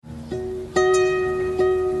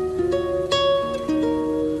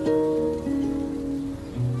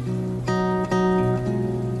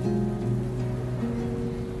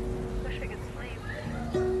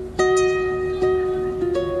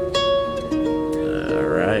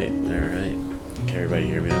Alright. Can everybody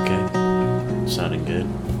hear me okay? Sounding good?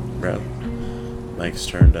 Bro. Mic's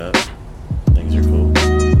turned up. Things are cool. I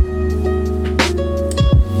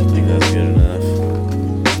think that's good enough.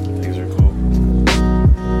 Things are cool.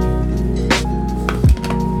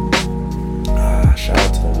 Shout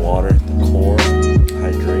out to the water, the core,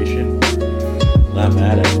 hydration. Not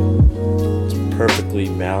mad at it. It's perfectly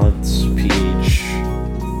balanced pH,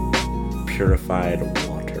 purified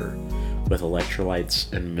water with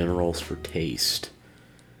electrolytes and minerals for taste.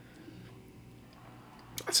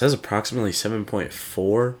 It says approximately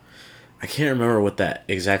 7.4. I can't remember what that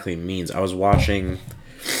exactly means. I was watching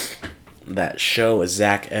that show with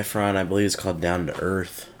Zac Efron, I believe it's called Down to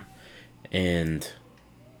Earth. And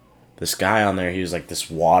this guy on there, he was like this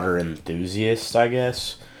water enthusiast, I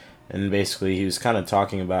guess. And basically he was kind of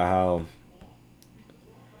talking about how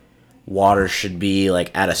water should be like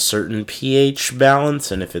at a certain pH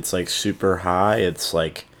balance, and if it's like super high, it's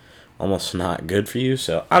like almost not good for you.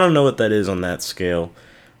 So I don't know what that is on that scale.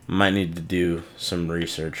 Might need to do some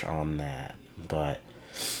research on that. But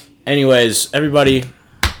anyways, everybody,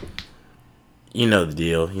 you know the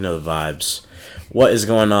deal. You know the vibes. What is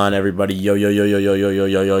going on, everybody? Yo.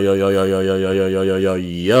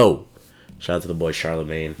 Shout out to the boy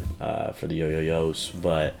Charlemagne for the yo-yo-yos.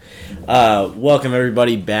 But welcome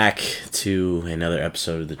everybody back to another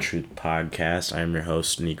episode of the Truth Podcast. I am your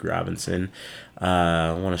host, Nick Robinson.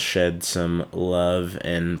 I want to shed some love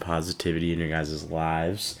and positivity in your guys'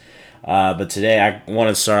 lives. But today I want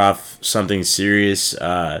to start off something serious.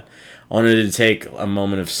 I wanted to take a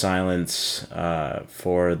moment of silence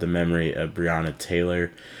for the memory of Breonna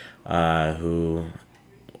Taylor, who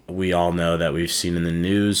we all know that we've seen in the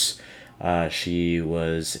news. She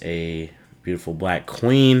was a beautiful black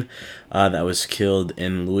queen that was killed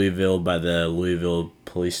in Louisville by the Louisville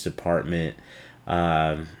Police Department.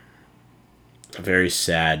 A very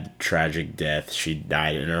sad, tragic death. She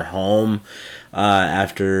died in her home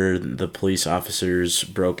after the police officers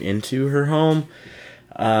broke into her home.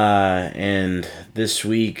 And this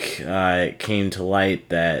week it came to light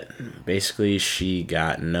that basically she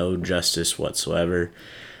got no justice whatsoever.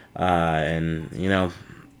 And, you know,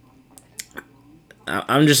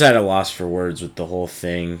 I'm just at a loss for words with the whole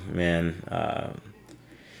thing, man.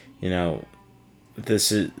 You know,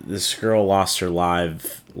 this girl lost her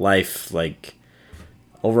life like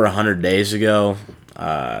over 100 days ago,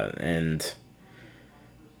 and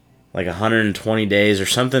like 120 days or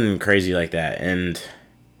something crazy like that. And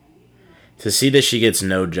to see that she gets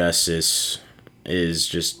no justice is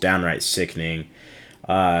just downright sickening.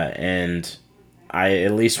 And I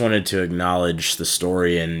at least wanted to acknowledge the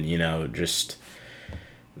story and, you know, just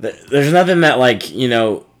there's nothing that, like, you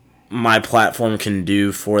know, my platform can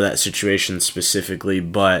do for that situation specifically,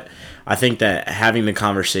 but I think that having the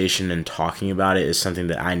conversation and talking about it is something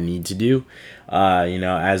that I need to do. You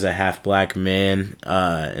know, as a half black man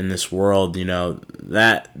in this world, you know,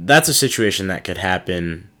 that's a situation that could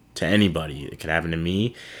happen to anybody. It could happen to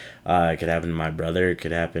me. It could happen to my brother. It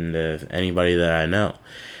could happen to anybody that I know.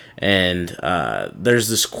 And there's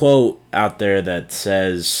this quote out there that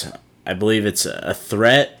says, I believe it's a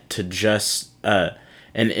threat to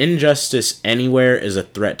an injustice anywhere is a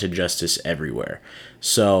threat to justice everywhere.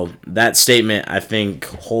 So that statement, I think,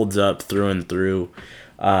 holds up through and through.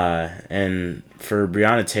 And for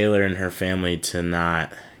Breonna Taylor and her family to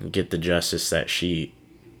not get the justice that she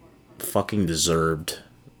fucking deserved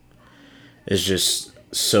is just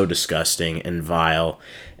so disgusting and vile.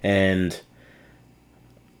 And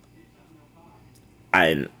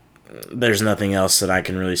there's nothing else that I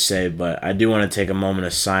can really say, but I do want to take a moment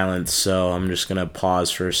of silence, so I'm just going to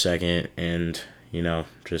pause for a second and, you know,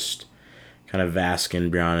 just kind of bask in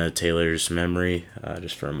Breonna Taylor's memory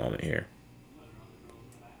just for a moment here.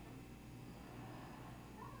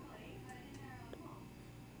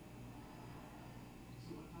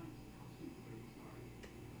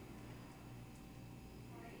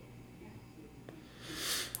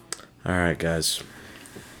 Alright, guys.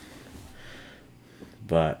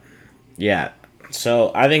 But yeah,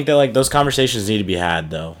 so I think that, like, those conversations need to be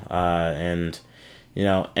had, though. And, you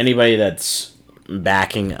know, anybody that's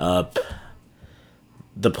backing up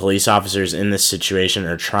the police officers in this situation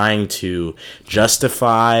or trying to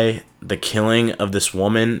justify the killing of this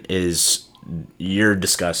woman you're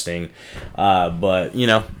disgusting. But, you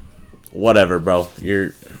know, whatever, bro.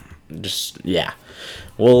 You're just, yeah.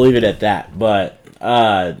 We'll leave it at that. But,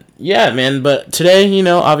 yeah, man. But today, you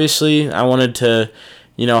know, obviously I wanted to,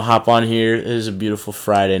 you know, hop on here. It is a beautiful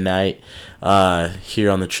Friday night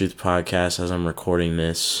here on the Truth Podcast as I'm recording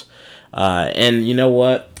this. And you know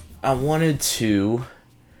what? I wanted to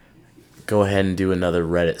go ahead and do another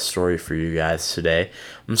Reddit story for you guys today.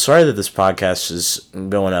 I'm sorry that this podcast is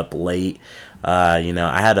going up late. I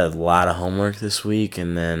had a lot of homework this week,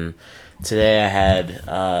 and then today I had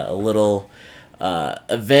a little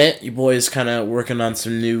event. You boys kind of working on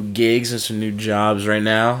some new gigs and some new jobs right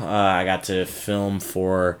now. I got to film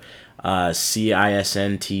for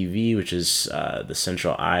CISN TV, which is the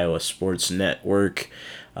Central Iowa Sports Network,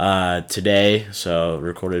 today. So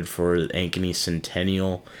recorded for Ankeny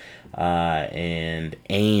Centennial and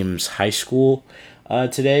Ames High School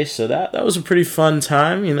today. So that was a pretty fun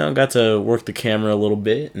time. Got to work the camera a little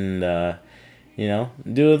bit and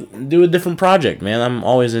do a different project, man. I'm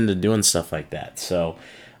always into doing stuff like that. So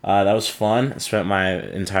that was fun. I spent my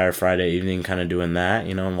entire Friday evening kind of doing that,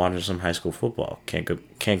 and watching some high school football. Can't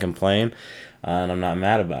complain, and I'm not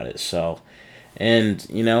mad about it. So, and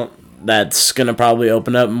that's gonna probably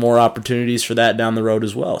open up more opportunities for that down the road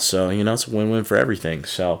as well. So it's a win-win for everything.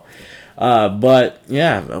 So. But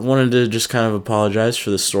yeah, I wanted to just kind of apologize for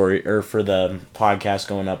the story or for the podcast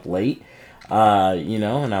going up late.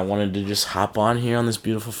 And I wanted to just hop on here on this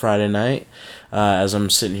beautiful Friday night as I'm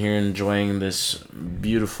sitting here enjoying this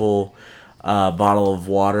beautiful bottle of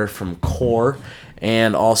water from Core.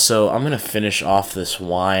 And also, I'm going to finish off this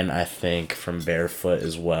wine, I think, from Barefoot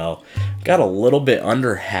as well. Got a little bit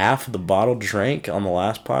under half of the bottle drank on the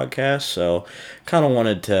last podcast, so kind of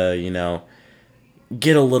wanted to,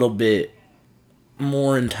 get a little bit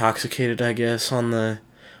more intoxicated, I guess, on the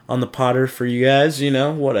Potter for you guys,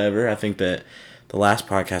 whatever. I think that the last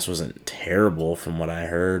podcast wasn't terrible from what I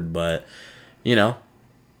heard, but,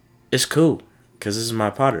 it's cool because this is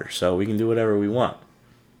my Potter, so we can do whatever we want.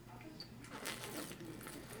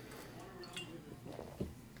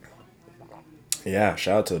 Yeah,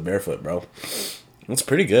 shout out to the Barefoot, bro. It's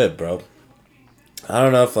pretty good, bro. I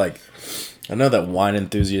don't know if, I know that wine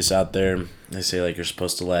enthusiasts out there, they say, you're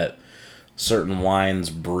supposed to let certain wines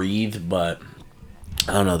breathe, but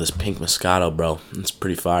I don't know, this pink Moscato, bro, it's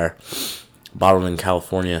pretty fire. Bottled in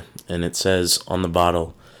California, and it says on the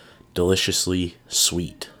bottle, deliciously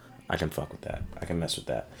sweet. I can fuck with that. I can mess with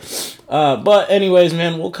that. But anyways,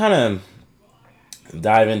 man, we'll kind of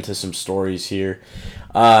dive into some stories here.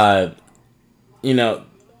 I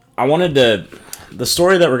wanted to... The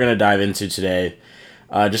story that we're going to dive into today,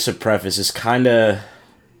 just to preface, is kind of...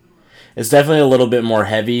 It's definitely a little bit more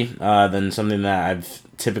heavy than something that I've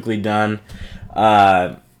typically done.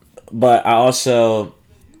 But I also,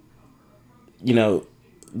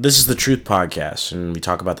 this is the Truth Podcast, and we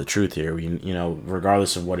talk about the truth here.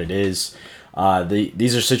 Regardless of what it is,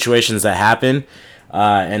 these are situations that happen,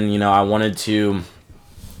 and I wanted to,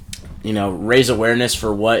 raise awareness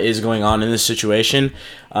for what is going on in this situation.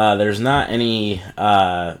 There's not any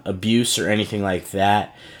abuse or anything like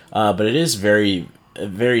that, but it is a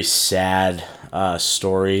very sad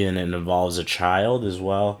story, and it involves a child as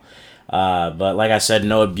well. But like I said,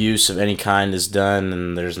 no abuse of any kind is done,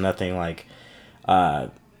 and there's nothing like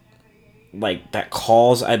that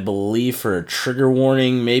calls, I believe, for a trigger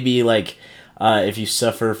warning. Maybe if you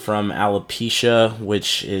suffer from alopecia,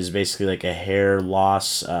 which is basically a hair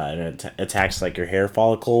loss, and it attacks your hair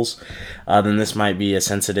follicles, then this might be a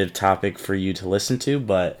sensitive topic for you to listen to.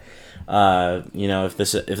 But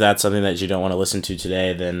if that's something that you don't want to listen to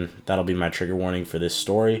today, then that'll be my trigger warning for this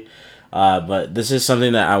story. But this is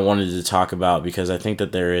something that I wanted to talk about because I think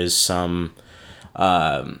that there is some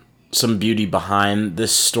beauty behind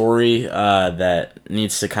this story that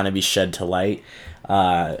needs to kind of be shed to light,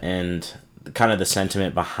 and kind of the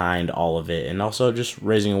sentiment behind all of it, and also just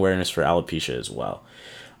raising awareness for alopecia as well.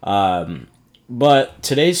 But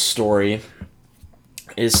today's story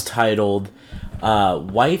is titled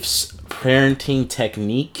Wife's Parenting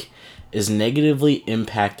Technique is Negatively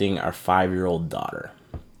Impacting Our 5-Year-Old Daughter.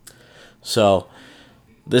 So,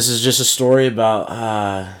 this is just a story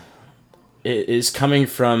about, it is coming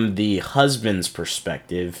from the husband's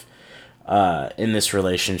perspective in this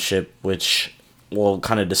relationship, which we'll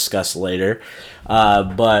kind of discuss later.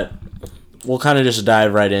 But we'll kind of just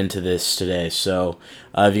dive right into this today. So,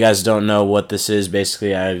 if you guys don't know what this is,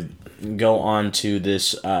 basically I go on to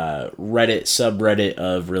this Reddit subreddit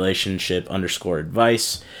of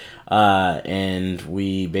relationship_advice, and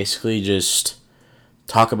we basically just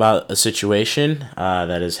talk about a situation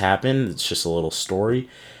that has happened. It's just a little story,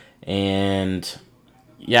 and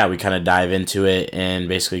yeah, we kind of dive into it and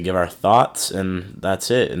basically give our thoughts, and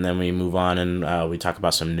that's it. And then we move on and we talk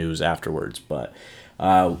about some news afterwards. But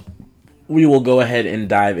we will go ahead and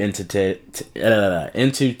dive into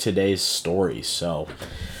today's story. So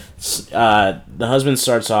the husband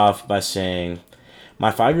starts off by saying,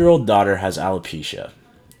 "My 5-year-old daughter has alopecia.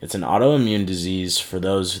 It's an autoimmune disease, for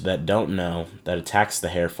those that don't know, that attacks the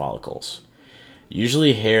hair follicles.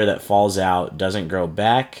 Usually hair that falls out doesn't grow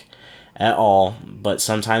back at all, but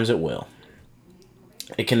sometimes it will.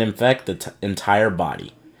 It can infect the entire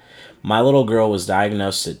body. My little girl was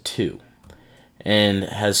diagnosed at 2 and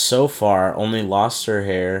has so far only lost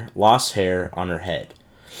hair on her head.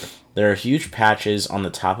 There are huge patches on the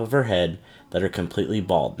top of her head that are completely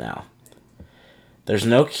bald now. There's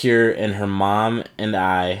no cure, and her mom and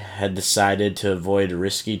I had decided to avoid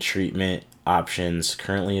risky treatment options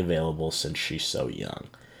currently available since she's so young.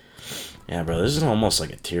 Yeah, bro, this is almost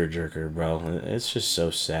like a tearjerker, bro. It's just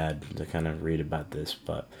so sad to kind of read about this,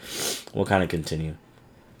 but we'll kind of continue.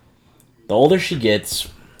 The older she gets,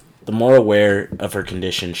 the more aware of her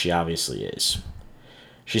condition she obviously is.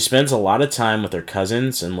 She spends a lot of time with her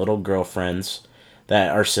cousins and little girlfriends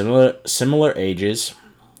that are similar ages,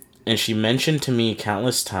 and she mentioned to me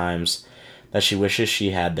countless times that she wishes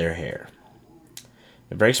she had their hair.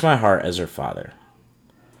 It breaks my heart as her father.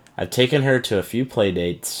 I've taken her to a few play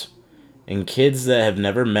dates, and kids that have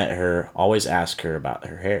never met her always ask her about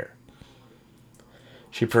her hair.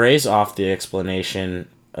 She parades off the explanation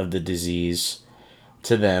of the disease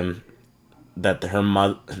to them that her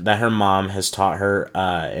mom has taught her,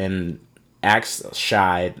 and acts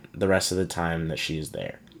shy the rest of the time that she is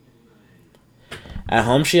there. At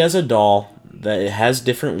home, she has a doll that has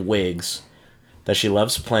different wigs that she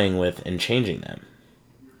loves playing with and changing them.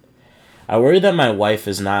 I worry that my wife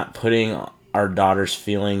is not putting our daughter's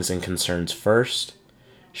feelings and concerns first.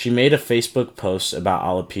 She made a Facebook post about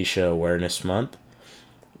Alopecia Awareness Month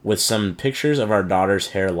with some pictures of our daughter's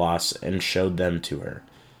hair loss and showed them to her.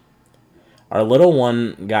 Our little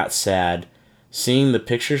one got sad seeing the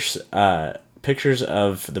pictures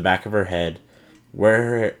of the back of her head,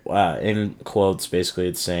 where in quotes basically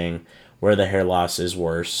it's saying where the hair loss is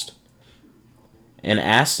worst, and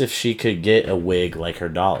asked if she could get a wig like her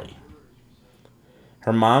dolly.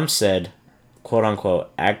 Her mom said, quote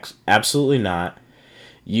unquote, absolutely not.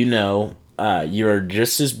 You are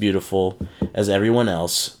just as beautiful as everyone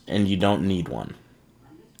else, and you don't need one.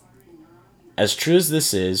 As true as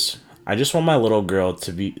this is, I just want my little girl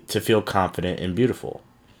to feel confident and beautiful.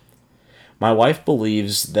 My wife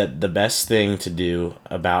believes that the best thing to do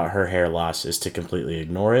about her hair loss is to completely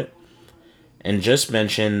ignore it and just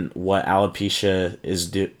mention what alopecia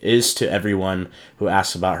is to everyone who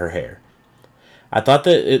asks about her hair. I thought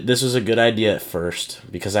that this was a good idea at first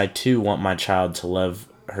because I too want my child to love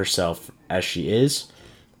herself as she is.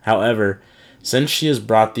 However, since she has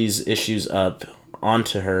brought these issues up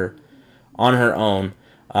onto her on her own,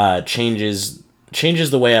 changes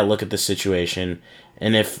the way I look at the situation.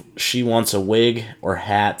 And if she wants a wig or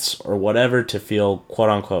hats or whatever to feel quote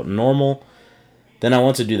unquote normal, then I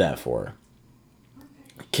want to do that for her.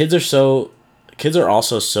 Kids are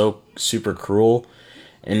also so super cruel,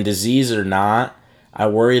 and disease or not, I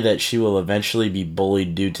worry that she will eventually be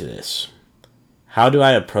bullied due to this. How do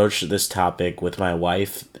I approach this topic with my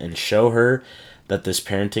wife and show her that this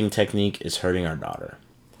parenting technique is hurting our daughter?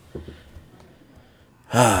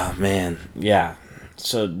 Ah, man. Yeah.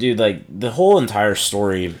 So, dude, like, the whole entire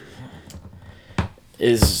story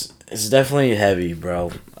is definitely heavy,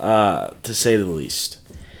 bro, to say the least.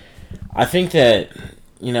 I think that,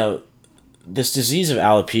 this disease of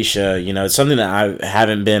alopecia, it's something that I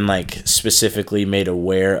haven't been, like, specifically made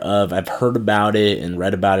aware of. I've heard about it and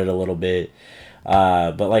read about it a little bit.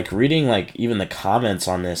 But, like, reading, like, even the comments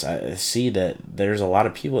on this, I see that there's a lot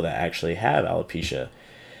of people that actually have alopecia.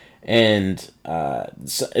 And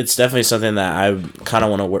it's definitely something that I kind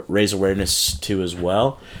of want to raise awareness to as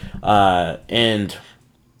well. And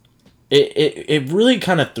it really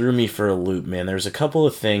kind of threw me for a loop, man. There's a couple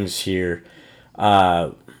of things here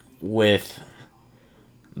with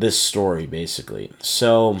this story, basically.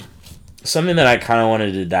 So something that I kind of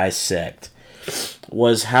wanted to dissect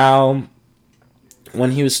was how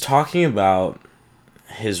when he was talking about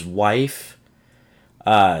his wife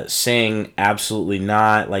saying absolutely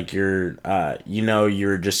not, like you're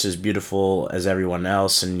just as beautiful as everyone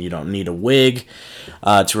else and you don't need a wig,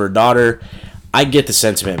 to her daughter. I get the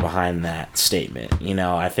sentiment behind that statement.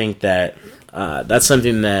 I think that that's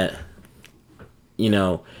something that,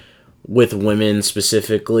 with women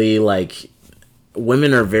specifically, like,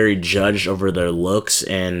 women are very judged over their looks,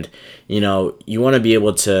 and, you want to be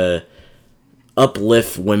able to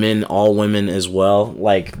uplift women, all women as well,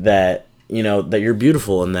 like that, that you're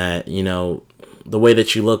beautiful and that, the way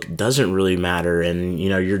that you look doesn't really matter, and,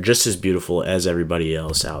 you're just as beautiful as everybody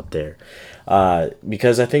else out there.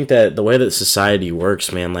 Because I think that the way that society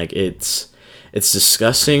works, man, like, it's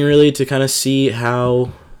disgusting, really, to kind of see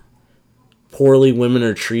how poorly women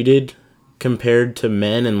are treated compared to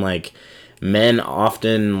men, and like men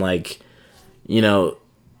often like, you know,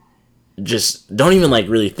 just don't even like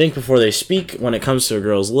really think before they speak when it comes to a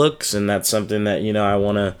girl's looks. And that's something that, you know, I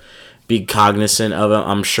want to be cognizant of.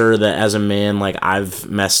 I'm sure that as a man, like I've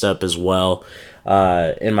messed up as well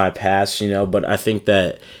in my past, you know, but I think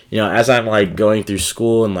that, you know, as I'm like going through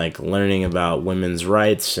school and like learning about women's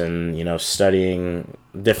rights and, you know, studying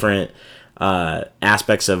different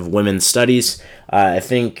aspects of women's studies, I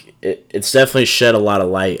think it's definitely shed a lot of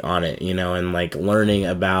light on it, you know, and like learning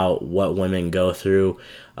about what women go through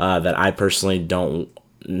that I personally don't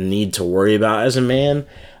need to worry about as a man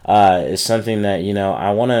is something that, you know,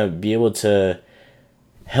 I want to be able to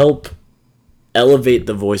help elevate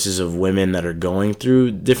the voices of women that are going through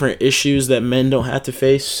different issues that men don't have to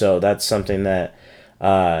face. So that's something that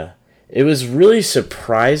it was really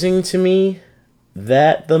surprising to me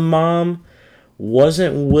that the mom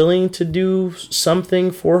wasn't willing to do something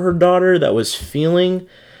for her daughter, that was feeling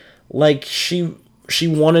like she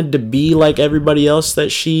wanted to be like everybody else that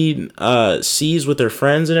she sees with her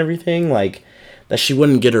friends and everything, like that she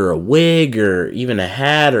wouldn't get her a wig or even a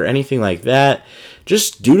hat or anything like that,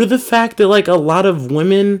 just due to the fact that like a lot of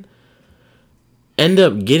women end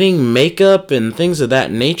up getting makeup and things of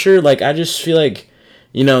that nature. Like I just feel like,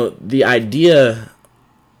 you know, the idea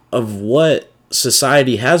of what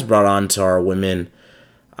society has brought on to our women,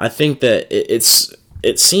 I think that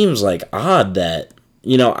it seems like odd that,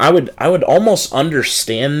 you know, I would almost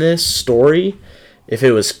understand this story if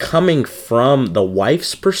it was coming from the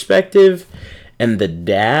wife's perspective and the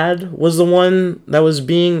dad was the one that was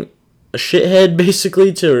being a shithead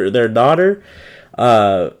basically to their daughter.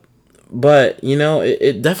 But you know,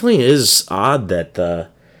 it definitely is odd that the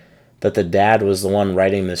dad was the one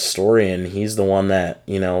writing this story, and he's the one that,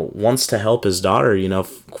 you know, wants to help his daughter, you know,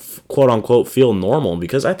 quote unquote feel normal.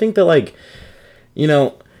 Because I think that, like, you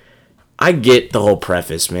know, I get the whole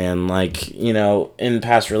preface, man. Like, you know, in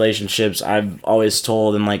past relationships, I've always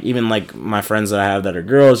told, and like even like my friends that I have that are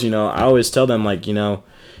girls, you know, I always tell them, like, you know,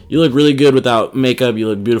 you look really good without makeup, you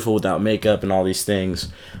look beautiful without makeup, and all these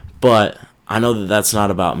things. But I know that that's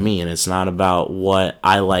not about me, and it's not about what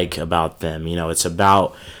I like about them. You know, it's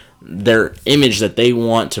about their image that they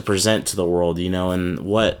want to present to the world, you know, and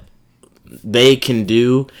what they can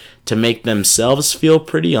do to make themselves feel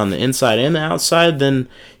pretty on the inside and the outside. Then,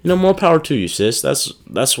 you know, more power to you, sis.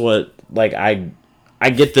 That's what, like, I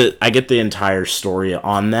get the entire story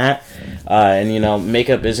on that. And you know,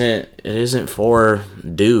 makeup isn't for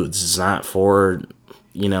dudes. It's not for,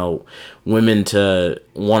 you know, women to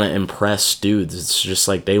want to impress dudes. It's just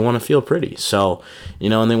like they want to feel pretty. So, you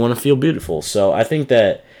know, and they want to feel beautiful. So I think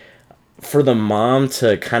that for the mom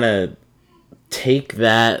to kind of take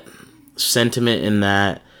that sentiment and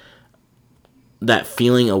that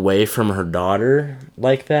feeling away from her daughter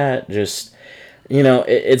like that, just, you know,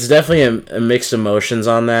 it's definitely a mixed emotions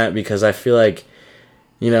on that. Because I feel like,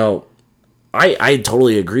 you know, I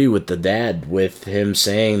totally agree with the dad, with him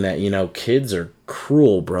saying that, you know, kids are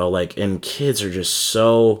cruel, bro. Like, and kids are just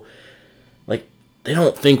so, like, they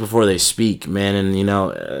don't think before they speak, man. And, you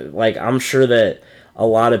know, like, I'm sure that a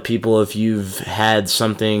lot of people, if you've had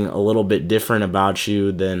something a little bit different about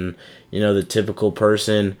you than, you know, the typical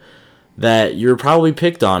person, that you're probably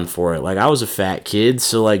picked on for it. Like, I was a fat kid,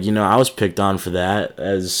 so, like, you know, I was picked on for that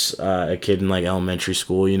as a kid in, like, elementary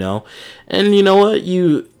school, you know. And you know what?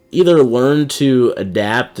 You either learn to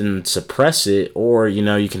adapt and suppress it, or, you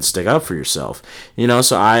know, you can stick up for yourself, you know.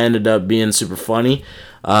 So I ended up being super funny,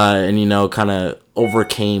 and, you know, kind of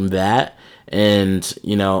overcame that. And,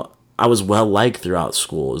 you know, I was well liked throughout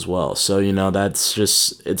school as well. So, you know, that's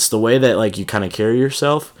just, it's the way that, like, you kind of carry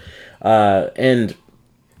yourself. And,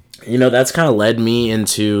 you know, that's kind of led me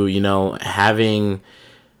into, you know, having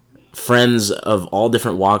friends of all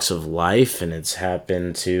different walks of life. And it's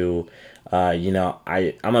happened to, you know,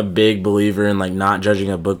 I'm a big believer in, like, not judging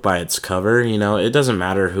a book by its cover. You know, it doesn't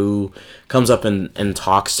matter who comes up and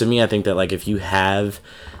talks to me. I think that, like, if you have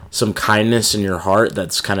some kindness in your heart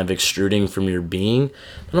that's kind of extruding from your being,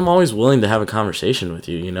 then I'm always willing to have a conversation with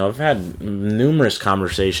you. You know, I've had numerous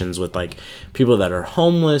conversations with, like, people that are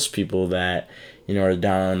homeless, people that, you know, are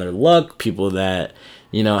down on their luck, people that,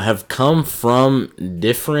 you know, have come from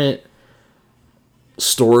different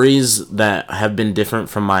stories that have been different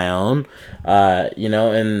from my own, you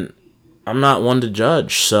know, and I'm not one to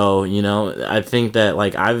judge. So, you know, I think that,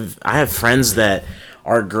 like, I have friends that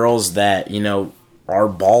are girls that, you know, are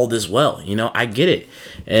bald as well. You know, I get it.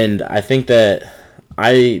 And I think that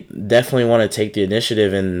I definitely want to take the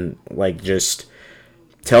initiative and, like, just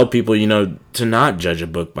tell people, you know, to not judge a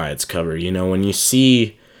book by its cover. You know, when you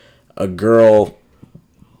see a girl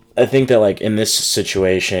I think that like in this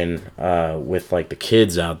situation with like the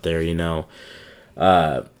kids out there,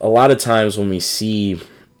 a lot of times when we see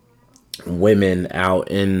women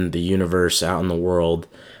out in the universe, out in the world,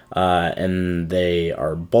 and they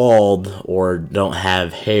are bald or don't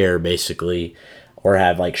have hair, basically, or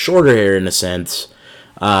have like shorter hair in a sense,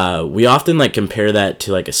 we often like compare that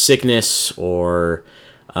to like a sickness or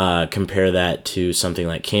compare that to something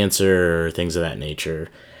like cancer or things of that nature.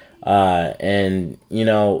 And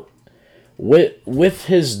with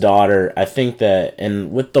his daughter, I think that,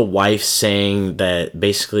 and with the wife saying that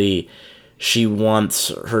basically she wants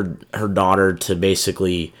her daughter to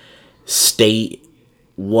basically state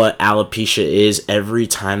what alopecia is every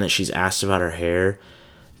time that she's asked about her hair,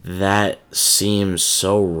 that seems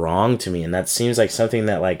so wrong to me, and that seems like something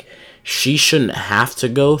that like she shouldn't have to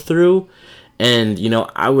go through. And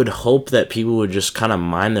I would hope that people would just kind of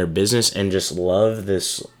mind their business and just love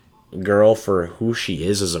this girl for who she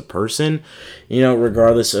is as a person,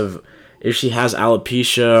 regardless of if she has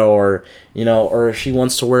alopecia or if she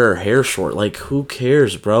wants to wear her hair short. Like, who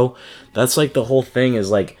cares, bro? That's like the whole thing,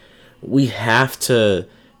 is like we have to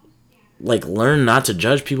like learn not to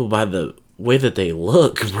judge people by the way that they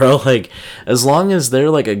look, bro. Like, as long as they're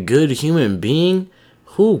like a good human being,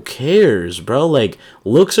 who cares, bro? Like,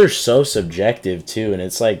 looks are so subjective too, and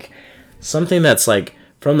it's like something that's like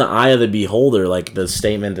from the eye of the beholder, like the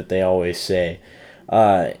statement that they always say.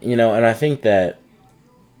 And I think that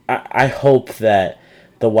I hope that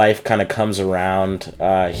the wife kind of comes around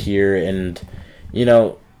here, and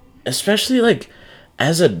especially like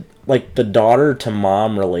as a like the daughter to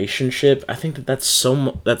mom relationship. I think that that's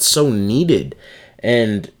so needed,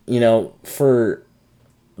 and for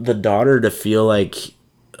the daughter to feel like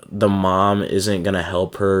the mom isn't gonna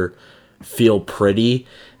help her feel pretty,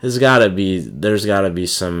 there's gotta be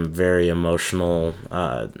some very emotional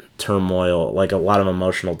turmoil, like a lot of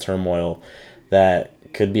emotional turmoil that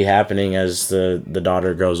could be happening as the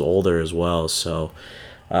daughter grows older as well. So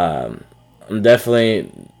I'm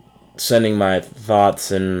definitely sending my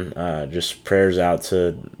thoughts and just prayers out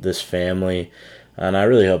to this family, and I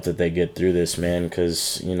really hope that they get through this, man,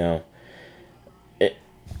 because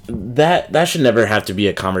that should never have to be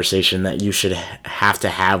a conversation that you should have to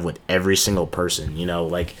have with every single person.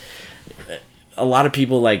 Like a lot of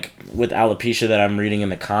people like with alopecia that I'm reading in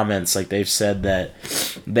the comments, like they've said that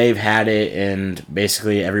they've had it, and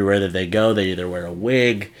basically everywhere that they go, they either wear a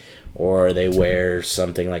wig or they wear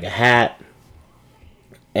something like a hat,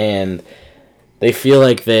 and they feel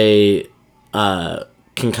like they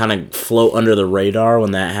can kind of float under the radar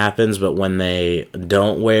when that happens. But when they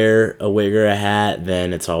don't wear a wig or a hat,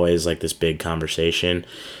 then it's always like this big conversation.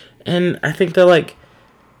 And I think that like,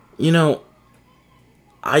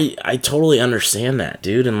 I totally understand that,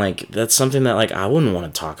 dude. And like, that's something that like I wouldn't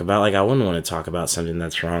want to talk about. Like, I wouldn't want to talk about something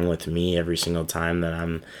that's wrong with me every single time that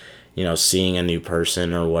I'm, seeing a new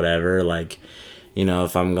person or whatever. Like,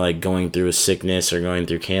 if I'm like going through a sickness or going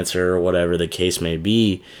through cancer or whatever the case may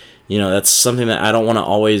be, that's something that I don't want to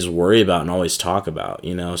always worry about and always talk about,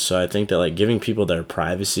 So I think that like giving people their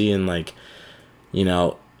privacy, and like,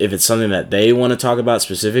 if it's something that they want to talk about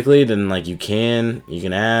specifically, then like you can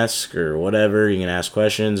ask or whatever, you can ask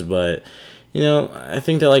questions. But, I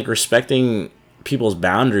think that like respecting people's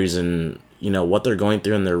boundaries and, what they're going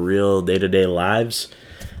through in their real day-to-day lives,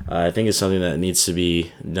 I think it's something that needs to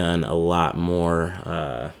be done a lot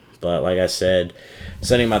more. But like I said,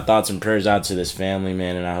 sending my thoughts and prayers out to this family,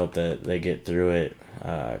 man, and I hope that they get through it,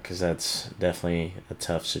 because that's definitely a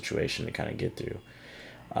tough situation to kind of get through.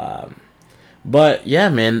 But yeah,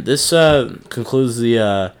 man, this concludes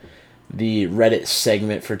the Reddit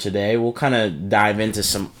segment for today. We'll kind of dive into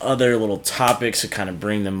some other little topics to kind of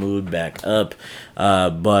bring the mood back up.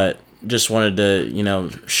 But just wanted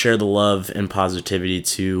to, share the love and positivity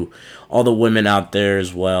to all the women out there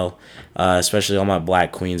as well, especially all my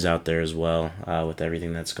black queens out there as well, with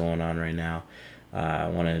everything that's going on right now. I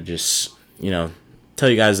want to just, tell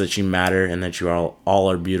you guys that you matter and that you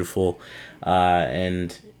all are beautiful,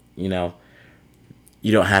 and, you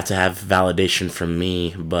don't have to have validation from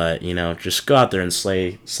me, but, just go out there and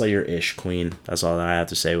slay your ish, queen. That's all that I have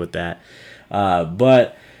to say with that.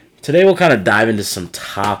 But today we'll kind of dive into some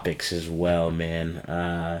topics as well,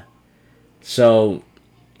 man. So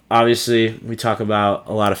obviously we talk about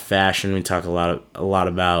a lot of fashion. We talk a lot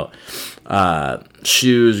about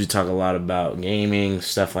shoes. We talk a lot about gaming,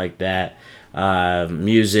 stuff like that.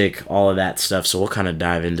 Music, all of that stuff. So we'll kind of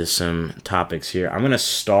dive into some topics here. I'm gonna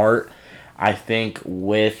start, I think,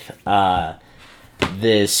 with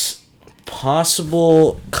this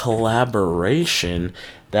possible collaboration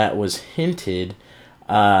that was hinted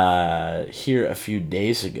here a few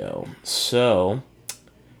days ago. So,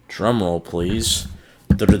 Drum roll, please.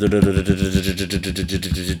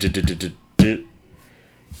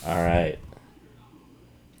 Alright.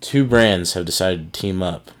 Two brands have decided to team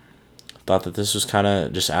up. Thought that this was kind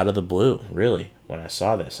of just out of the blue, really. When I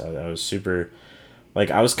saw this, I was super,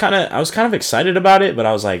 like, I was kind of excited about it, but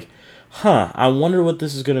I was like, I wonder what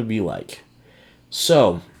this is gonna be like.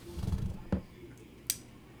 So,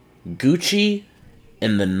 Gucci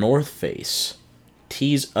and the North Face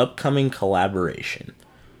tease upcoming collaboration.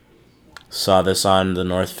 Saw this on the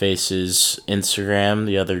North Face's Instagram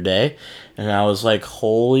the other day, and I was like,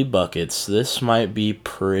 holy buckets, this might be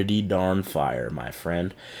pretty darn fire, my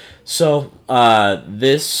friend. So,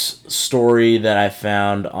 this story that I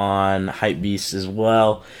found on Hypebeast as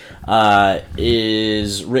well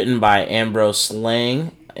is written by Ambrose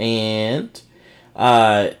Lang, and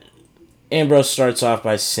Ambrose starts off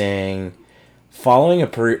by saying, following a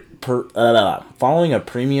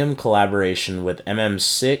premium collaboration with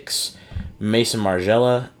MM6, Maison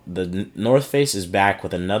Margiela, the North Face is back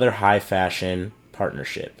with another high fashion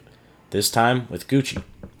partnership, this time with Gucci.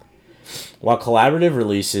 While collaborative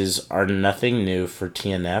releases are nothing new for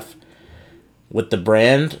TNF, with the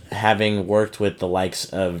brand having worked with the likes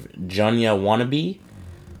of Junya Wannabe,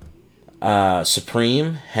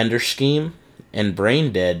 Supreme, Henderscheme, and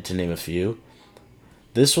Brain Dead, to name a few,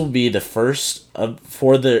 this will be the first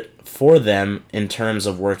for them in terms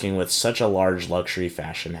of working with such a large luxury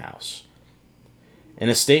fashion house. In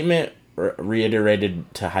a statement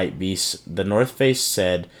reiterated to Hypebeast, the North Face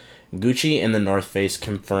said, Gucci and the North Face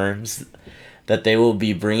confirms that they will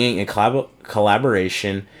be bringing a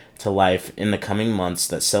collaboration to life in the coming months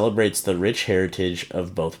that celebrates the rich heritage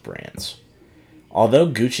of both brands. Although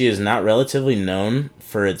Gucci is not relatively known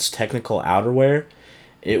for its technical outerwear,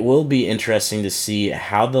 it will be interesting to see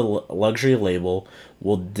how the luxury label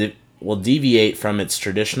will deviate from its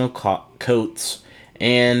traditional coats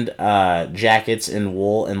and jackets in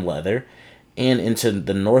wool and leather, and into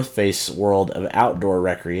the North Face world of outdoor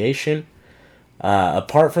recreation.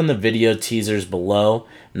 Apart from the video teasers below,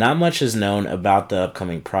 not much is known about the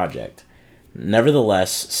upcoming project.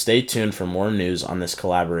 Nevertheless, stay tuned for more news on this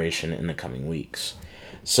collaboration in the coming weeks.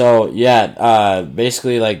 So yeah,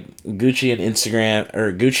 basically like Gucci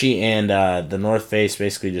and the North Face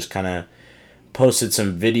basically just kind of posted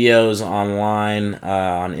some videos online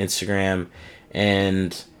on Instagram,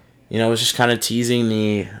 and it was just kind of teasing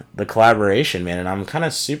the collaboration, man, and I'm kind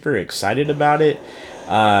of super excited about it.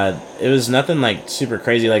 It was nothing like super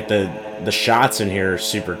crazy. Like the shots in here are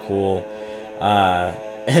super cool,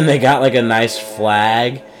 and they got like a nice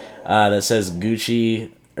flag that says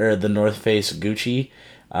Gucci, or the North Face Gucci.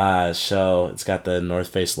 So it's got the North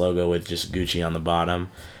Face logo with just Gucci on the bottom.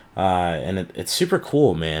 And it's super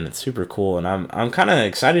cool, man. It's super cool, and I'm kind of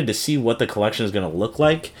excited to see what the collection is gonna look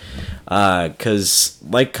like. Cause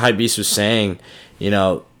like Hypebeast was saying,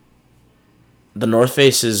 the North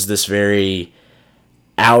Face is this very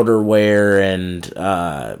outerwear, and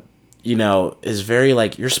is very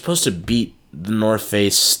like, you're supposed to beat the North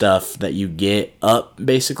Face stuff that you get up.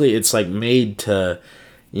 Basically, it's like made to,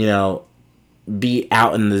 be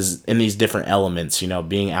out in these different elements,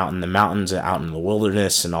 being out in the mountains, out in the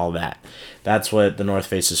wilderness, and all that. That's what the North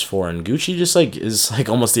Face is for. And Gucci just like is like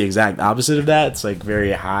almost the exact opposite of that. It's like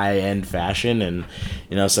very high end fashion, and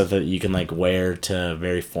stuff that you can like wear to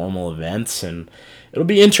very formal events. And it'll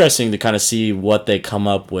be interesting to kind of see what they come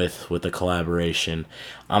up with the collaboration.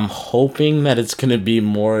 I'm hoping that it's going to be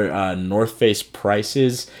more North Face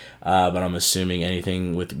prices, but I'm assuming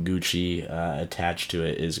anything with Gucci attached to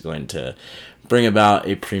it is going to bring about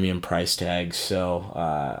a premium price tag. So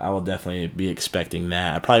I will definitely be expecting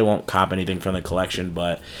that. I probably won't cop anything from the collection,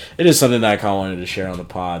 but it is something that I kind of wanted to share on the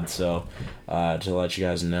pod. So to let you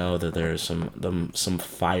guys know that there's some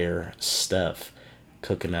fire stuff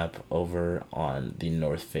cooking up over on the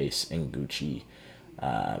North Face and Gucci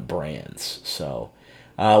brands. So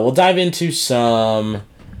we'll dive into some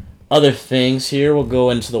other things here. We'll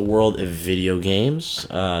go into the world of video games.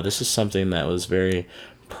 This is something that was very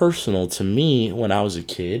personal to me when I was a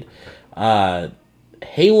kid.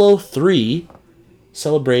 Halo 3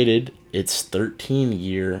 celebrated its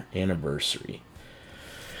 13-year anniversary.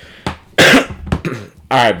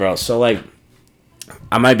 Alright, bro, so like,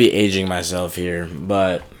 I might be aging myself here,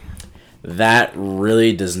 but that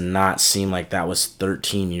really does not seem like that was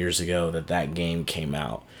 13 years ago that game came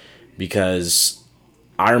out. Because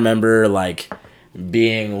I remember like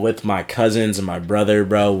being with my cousins and my brother,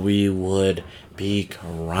 bro, we would be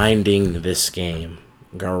grinding this game.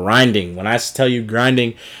 Grinding. When I tell you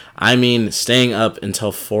grinding, I mean staying up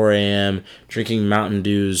until 4 a.m., drinking Mountain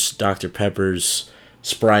Dews, Dr. Peppers,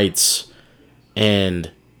 Sprites,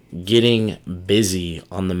 and getting busy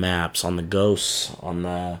on the maps, on the ghosts, on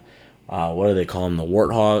the what do they call them, the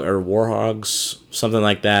warthog or warhogs, something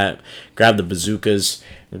like that. Grabbed the bazookas,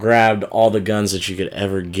 grabbed all the guns that you could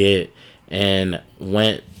ever get, and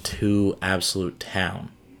went to absolute town.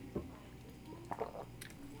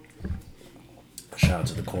 Shout out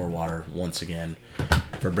to the core water once again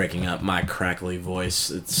for breaking up my crackly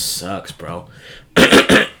voice. It sucks, bro.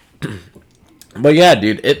 But yeah,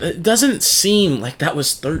 dude, it doesn't seem like that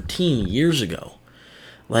was 13 years ago.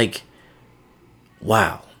 Like,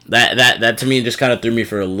 wow. That to me just kind of threw me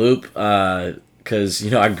for a loop.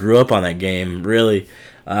 Because, I grew up on that game, really.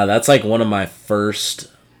 That's like one of my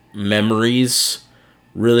first memories.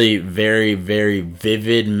 Really very, very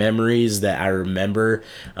vivid memories that I remember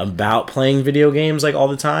about playing video games, like, all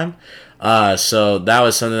the time. So that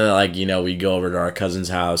was something that, like, we'd go over to our cousin's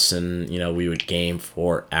house and, we would game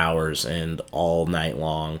for hours and all night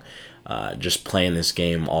long, just playing this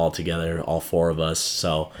game all together, all four of us.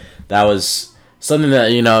 So that was something that,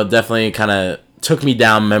 definitely kind of took me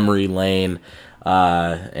down memory lane.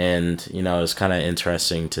 And, it was kind of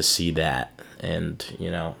interesting to see that. And,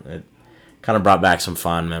 it kind of brought back some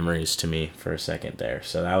fond memories to me for a second there.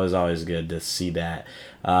 So that was always good to see that.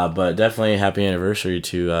 But definitely happy anniversary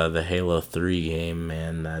to the Halo 3 game,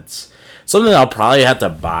 man. That's something that I'll probably have to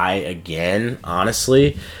buy again,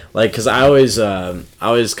 honestly. Like, because I always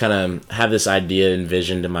kind of have this idea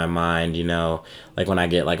envisioned in my mind, like when I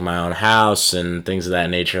get like my own house and things of that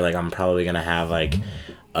nature, like I'm probably going to have like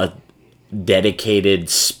a dedicated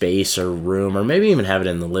space or room, or maybe even have it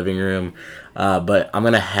in the living room. But I'm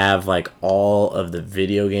going to have like all of the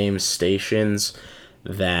video game stations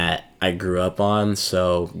that I grew up on.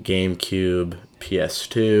 So GameCube,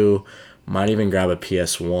 PS2, might even grab a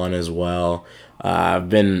PS1 as well. I've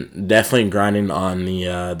been definitely grinding on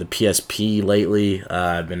the PSP lately.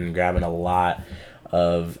 I've been grabbing a lot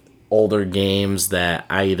of older games that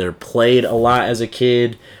I either played a lot as a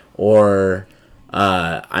kid or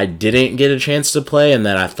I didn't get a chance to play and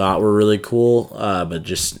that I thought were really cool, but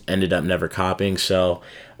just ended up never copying. So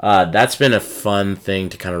that's been a fun thing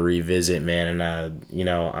to kind of revisit, man. And,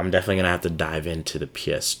 I'm definitely going to have to dive into the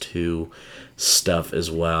PS2 stuff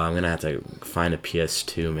as well. I'm going to have to find a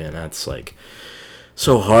PS2, man. That's like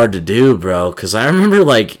so hard to do, bro. Because I remember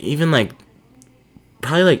like even like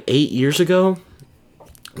probably like 8 years ago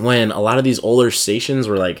when a lot of these older stations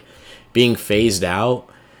were like being phased out.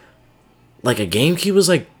 Like a GameCube was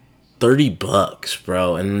like $30,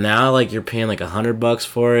 bro, and now like you're paying like $100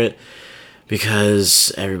 for it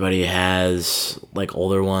because everybody has like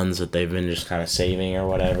older ones that they've been just kind of saving or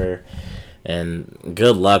whatever. And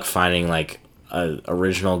good luck finding like a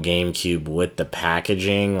original GameCube with the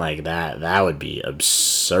packaging like that. That would be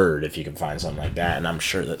absurd if you could find something like that. And I'm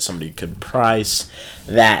sure that somebody could price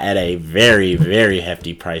that at a very, very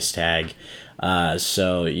hefty price tag.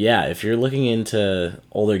 So yeah, if you're looking into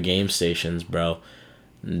older game stations, bro,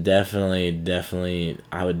 definitely,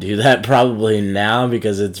 I would do that probably now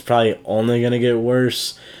because it's probably only gonna get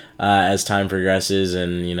worse as time progresses,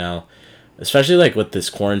 and especially like with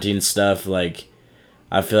this quarantine stuff, like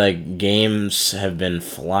I feel like games have been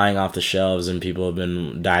flying off the shelves and people have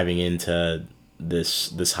been diving into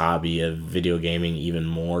this hobby of video gaming even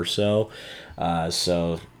more so.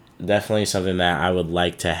 So definitely something that I would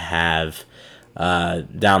like to have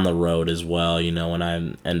down the road as well, when I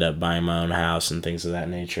end up buying my own house and things of that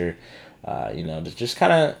nature, to just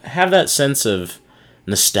kind of have that sense of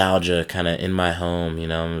nostalgia kind of in my home.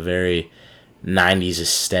 I'm a very 90s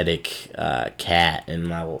aesthetic cat,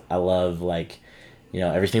 and I love like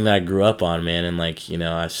everything that I grew up on, man. And like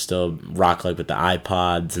I still rock like with the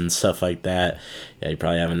iPods and stuff like that. Yeah, you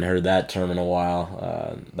probably haven't heard that term in a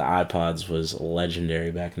while. The iPods was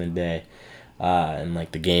legendary back in the day. And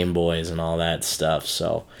like the Game Boys and all that stuff.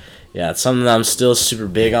 So yeah, it's something that I'm still super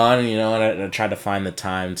big on, and I try to find the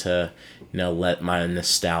time to let my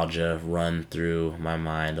nostalgia run through my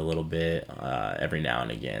mind a little bit every now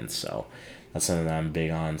and again. So that's something that I'm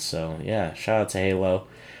big on. So yeah, shout out to Halo.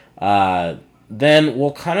 Then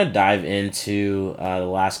we'll kind of dive into the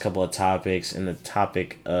last couple of topics in the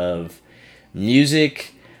topic of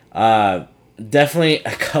music. Definitely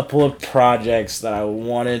a couple of projects that I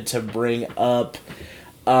wanted to bring up.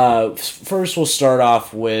 First, we'll start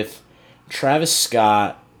off with Travis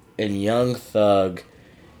Scott and Young Thug,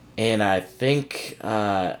 and I think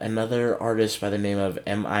another artist by the name of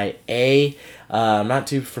MIA. I'm not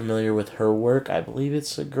too familiar with her work. I believe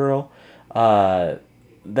it's a girl that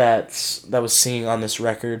was singing on this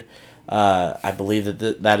record. I believe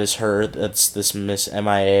that is her. That's this Miss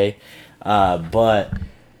MIA. But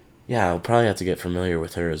yeah, I'll probably have to get familiar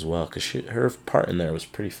with her as well because her part in there was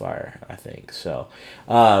pretty fire, I think. So,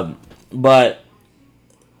 but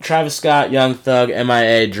Travis Scott, Young Thug,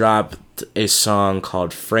 MIA dropped a song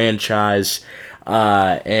called "Franchise,"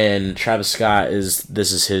 and Travis Scott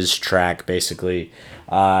this is his track basically,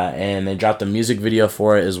 and they dropped a music video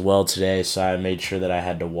for it as well today. So I made sure that I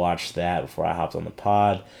had to watch that before I hopped on the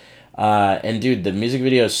pod. And dude, the music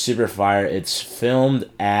video is super fire. It's filmed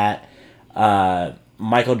at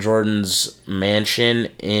Michael Jordan's mansion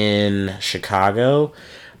in Chicago.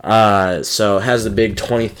 So it has the big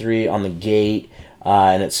 23 on the gate.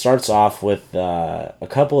 And it starts off with a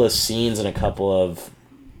couple of scenes and a couple of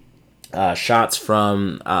shots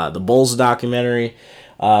from the Bulls documentary,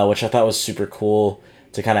 which I thought was super cool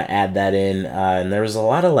to kind of add that in. And there was a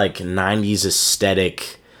lot of like 90s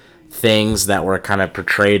aesthetic things that were kind of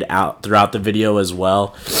portrayed out throughout the video as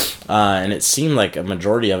well. And it seemed like a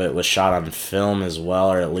majority of it was shot on film as well,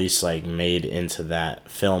 or at least like made into that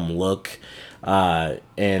film look.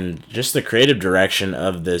 And just the creative direction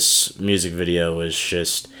of this music video was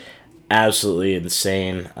just absolutely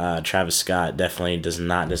insane. Travis Scott definitely does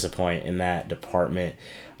not disappoint in that department.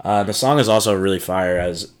 The song is also really fire,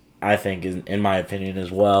 as I think, in my opinion,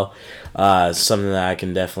 as well. Something that I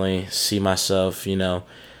can definitely see myself,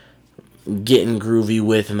 getting groovy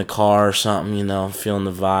with in the car or something, feeling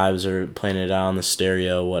the vibes or playing it out on the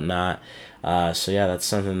stereo, whatnot. So yeah, that's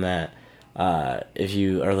something that if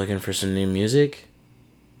you are looking for some new music,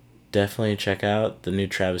 definitely check out the new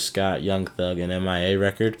Travis Scott, Young Thug, and MIA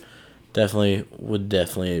record. Would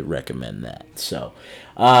definitely recommend that. So,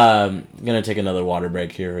 I'm gonna take another water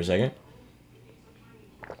break here for a second.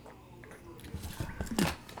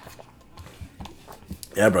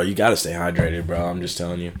 Yeah, bro, you gotta stay hydrated, bro. I'm just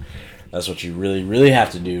telling you. That's what you really, really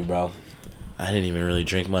have to do, bro. I didn't even really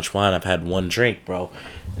drink much wine. I've had one drink, bro.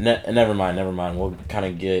 Never mind. We'll kind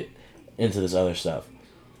of get into this other stuff.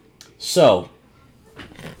 So,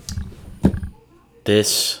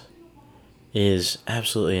 this is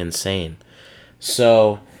absolutely insane.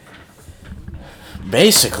 So,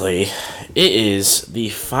 basically, it is the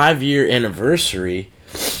 5-year anniversary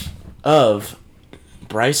of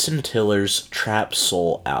Bryson Tiller's Trap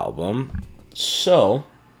Soul album. So,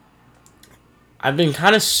 I've been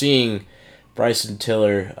kind of seeing Bryson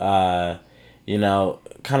Tiller, kind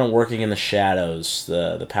of working in the shadows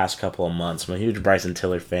the past couple of months. I'm a huge Bryson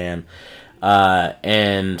Tiller fan.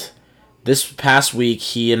 And this past week,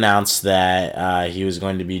 he announced that he was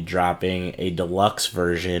going to be dropping a deluxe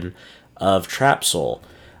version of Trap Soul.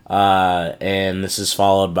 And this is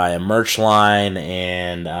followed by a merch line,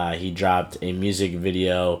 and he dropped a music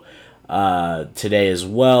video today as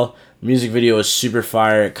well. Music video is super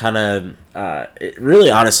fire. It kind of,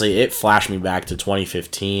 it flashed me back to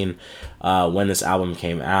 2015 when this album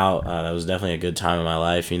came out. That was definitely a good time in my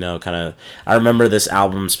life, I remember this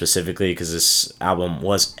album specifically because this album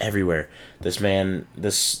was everywhere. This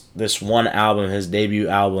one album, his debut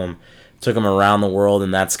album, took him around the world,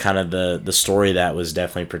 and that's kind of the story that was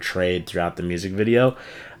definitely portrayed throughout the music video.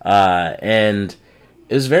 And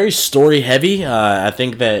it was very story heavy. I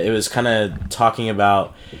think that it was kind of talking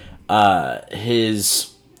about his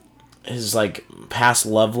like past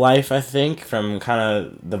love life, I think, from kind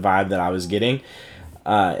of the vibe that I was getting.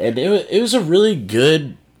 And it was a really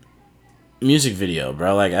good music video,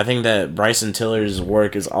 bro. Like, I think that Bryson Tiller's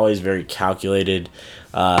work is always very calculated.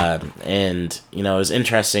 And, it was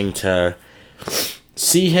interesting to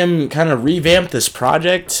see him kind of revamp this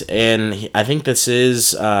project. And I think this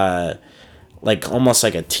is like almost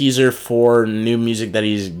like a teaser for new music that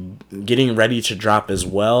he's getting ready to drop as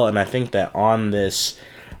well. And I think that on this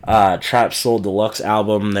Trap Soul Deluxe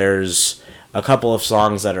album, there's a couple of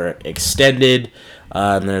songs that are extended,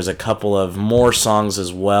 and there's a couple of more songs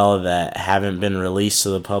as well that haven't been released to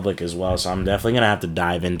the public as well. So I'm definitely going to have to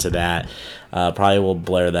dive into that. Probably will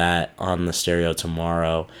blare that on the stereo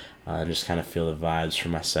tomorrow. Just kind of feel the vibes for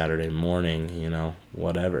my Saturday morning,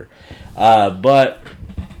 whatever. But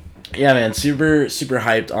yeah, man, super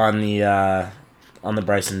hyped on the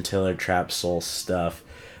Bryson Tiller Trap Soul stuff.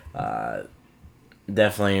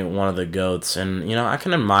 Definitely one of the GOATs, and I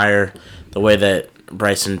can admire the way that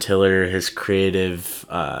Bryson Tiller, his creative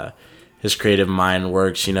mind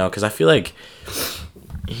works. Because I feel like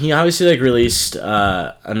he obviously released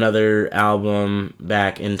another album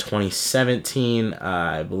back in 2017.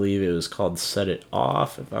 I believe it was called "Set It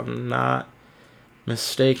Off," if I'm not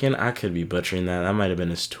mistaken. I could be butchering that. That might have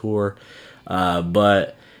been his tour.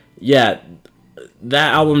 But yeah,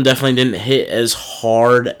 that album definitely didn't hit as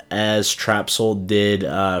hard as Trap Soul did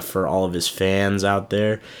for all of his fans out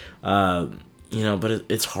there. But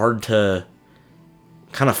it's hard to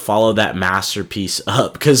kind of follow that masterpiece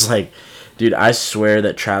up, because like, dude, I swear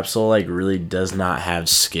that Trap Soul like really does not have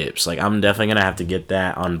skips. Like, I'm definitely gonna have to get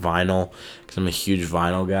that on vinyl because I'm a huge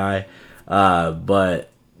vinyl guy. But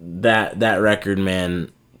that record,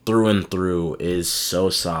 man, through and through, is so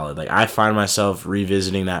solid. Like, I find myself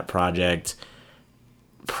revisiting that project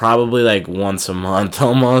probably like once a month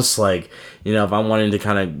almost. Like, you know, if I'm wanting to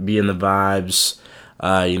kind of be in the vibes,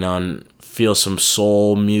 you know, and feel some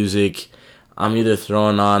soul music, I'm either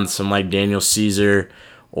throwing on some like Daniel Caesar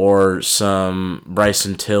or some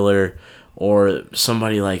Bryson Tiller or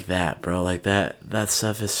somebody like that, bro. Like, that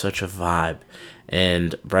stuff is such a vibe.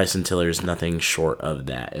 And Bryson Tiller is nothing short of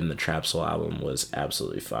that. And the Trap Soul album was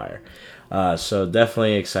absolutely fire. So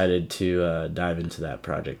definitely excited to dive into that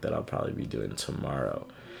project that I'll probably be doing tomorrow.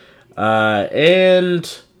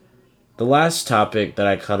 And the last topic that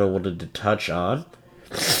I kind of wanted to touch on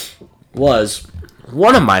was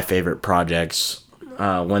one of my favorite projects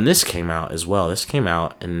when this came out as well. This came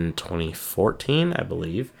out in 2014, I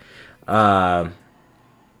believe. No,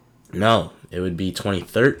 it would be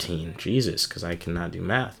 2013. Jesus, because I cannot do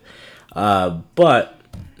math. But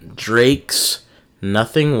Drake's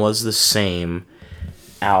Nothing Was the Same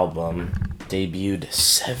album debuted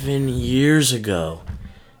 7 years ago.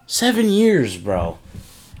 7 years, bro.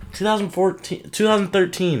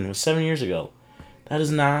 2013 was 7 years ago. That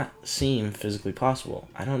does not seem physically possible.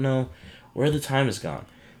 I don't know where the time has gone.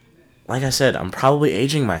 Like I said, I'm probably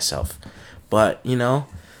aging myself. But, you know,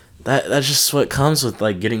 that's just what comes with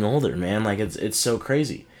like getting older, man. Like, it's so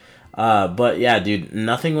crazy. But yeah, dude,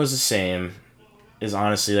 Nothing Was the Same is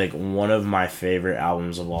honestly like one of my favorite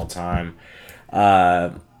albums of all time.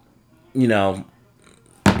 You know,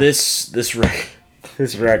 this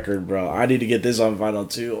record, bro. I need to get this on vinyl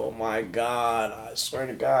too. Oh my god, I swear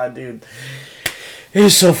to God, dude. It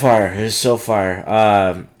is so fire. It is so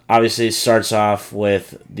fire. Obviously, it starts off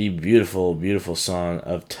with the beautiful, beautiful song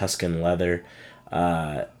of Tuscan Leather.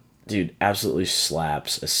 Dude, absolutely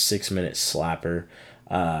slaps. A 6-minute slapper.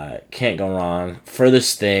 Can't go wrong.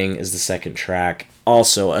 Furthest Thing is the second track.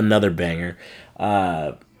 Also, another banger.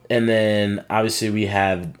 And then, obviously, we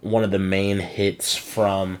have one of the main hits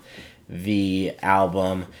from the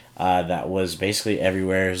album that was basically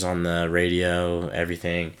everywhere. It was on the radio,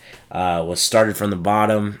 everything. Was Started From the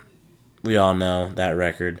Bottom. We all know that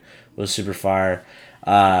record was super fire.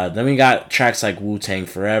 Then we got tracks like Wu-Tang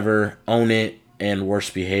Forever, Own It, and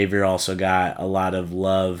Worst Behavior also got a lot of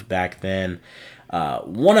love back then.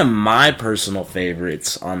 One of my personal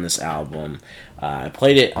favorites on this album, I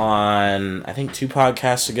played it on, I think, 2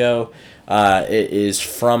 podcasts ago. It is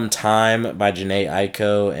From Time by Jhené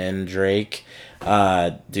Aiko and Drake.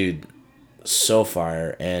 Dude, so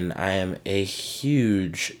fire. And I am a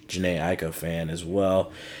huge Jhené Aiko fan as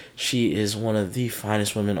well. She is one of the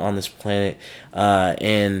finest women on this planet.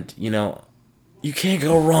 And, you know, you can't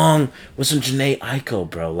go wrong with some Jhené Aiko,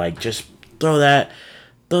 bro. Like, just throw that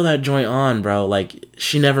joint on, bro. Like,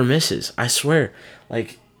 she never misses. I swear.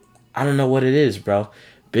 Like, I don't know what it is, bro.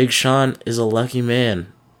 Big Sean is a lucky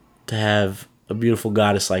man to have a beautiful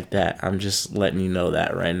goddess like that. I'm just letting you know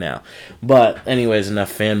that right now. But anyways,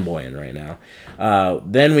 enough fanboying right now.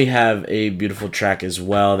 Then we have a beautiful track as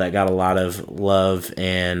well that got a lot of love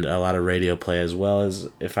and a lot of radio play as well, as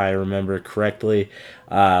if I remember correctly,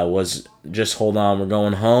 was Just Hold On, We're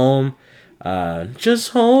Going Home.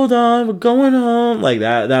 Just hold on, we're going home. Like,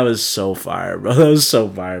 that was so fire, bro. That was so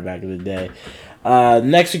fire back in the day.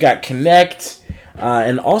 Next we got Connect.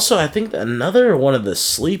 And also, I think another one of the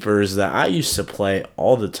sleepers that I used to play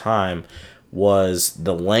all the time was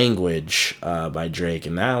The Language by Drake.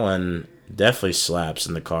 And that one definitely slaps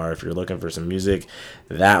in the car. If you're looking for some music,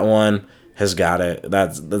 that one has got to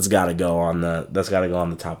that's got to go on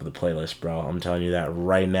the top of the playlist, bro. I'm telling you that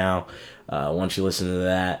right now. Once you listen to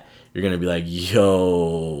that, you're going to be like,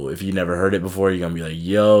 yo, if you never heard it before, you're going to be like,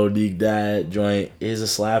 yo, dig, that joint is a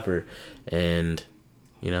slapper. And,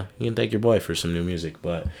 you know, you can thank your boy for some new music.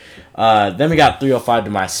 But then we got 305 to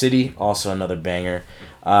My City, also another banger.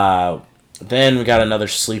 Then we got another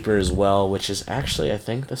sleeper as well, which is actually, I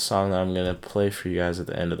think, the song that I'm going to play for you guys at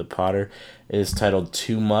the end of the Potter is titled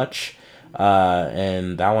Too Much.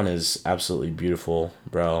 And that one is absolutely beautiful,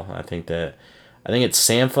 bro. I think it's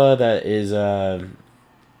Sampha that is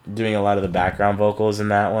doing a lot of the background vocals in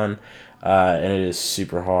that one, and it is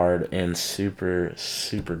super hard and super,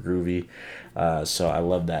 super groovy, so I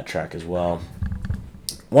love that track as well.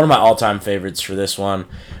 One of my all-time favorites for this one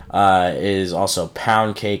is also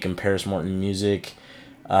Pound Cake and Paris Morton Music.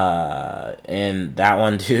 And that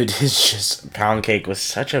one, dude, is just Pound Cake was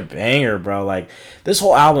such a banger, bro. Like this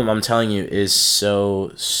whole album, I'm telling you, is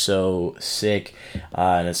so sick,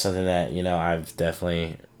 and it's something that I've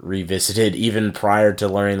definitely revisited even prior to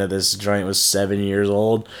learning that this joint was 7 years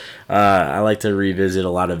old. I like to revisit a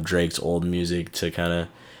lot of Drake's old music to kind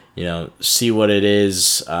of see what it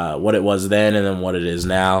is, what it was then, and then what it is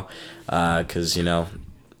now, because the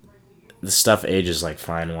stuff ages like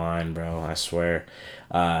fine wine, bro. I swear.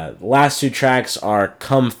 The last two tracks are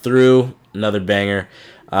 "Come Through," another banger,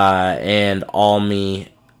 and "All Me,"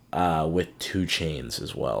 with 2 Chainz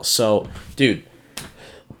as well. So, dude,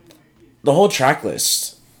 the whole track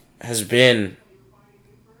list has been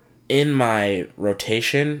in my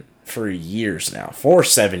rotation for years now, for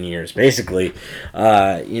 7 years, basically.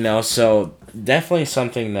 So definitely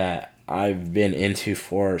something that I've been into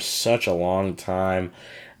for such a long time,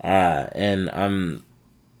 and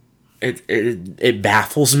it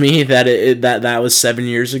baffles me that that was 7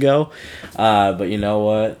 years ago, but you know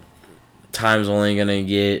what? Time's only gonna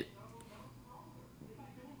get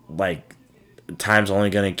like time's only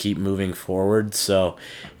going to keep moving forward. So,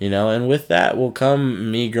 and with that will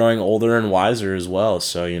come me growing older and wiser as well.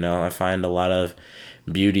 So, I find a lot of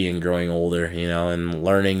beauty in growing older, and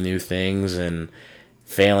learning new things and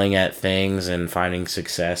failing at things and finding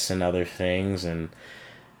success in other things. And,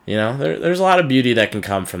 there's a lot of beauty that can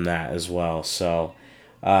come from that as well. So,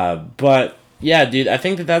 but yeah, dude, I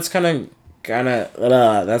think that's gonna kind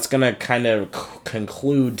of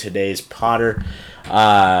conclude today's Potter.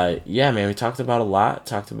 Yeah, man, we talked about a lot.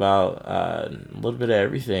 Talked about a little bit of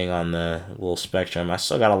everything on the little spectrum. I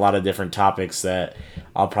still got a lot of different topics that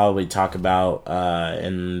I'll probably talk about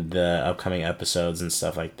in the upcoming episodes and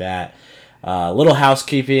stuff like that. Little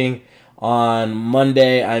housekeeping. On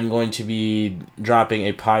Monday, I'm going to be dropping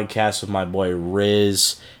a podcast with my boy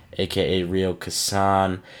Riz, aka Rio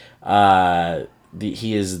Kasan.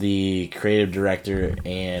 He is the creative director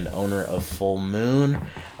and owner of Full Moon,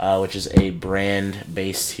 which is a brand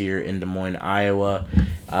based here in Des Moines, Iowa.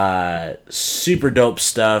 Super dope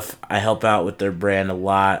stuff. I help out with their brand a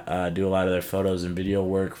lot, do a lot of their photos and video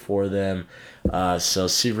work for them. So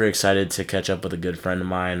super excited to catch up with a good friend of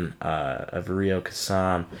mine, of Rio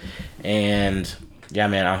Kasan. And yeah,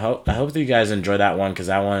 man, I hope that you guys enjoy that one, because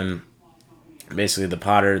that one, basically the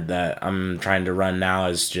Potter that I'm trying to run now,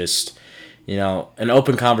 is just an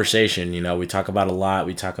open conversation. We talk about a lot.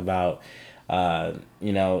 We talk about,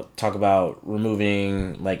 talk about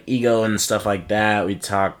removing like ego and stuff like that. We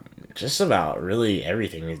talk just about really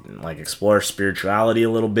everything. We like explore spirituality a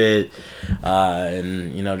little bit,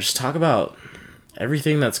 and just talk about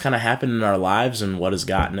everything that's kind of happened in our lives and what has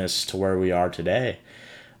gotten us to where we are today.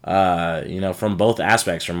 From both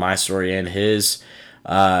aspects, from my story and his.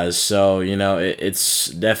 So it's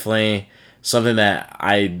definitely something that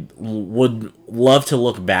I would love to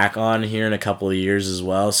look back on here in a couple of years as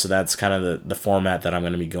well. So that's kind of the format that I'm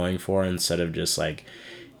going to be going for, instead of just like,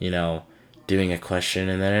 doing a question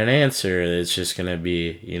and then an answer. It's just going to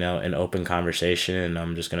be, an open conversation, and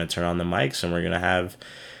I'm just going to turn on the mics and we're going to have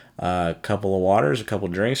a couple of waters, a couple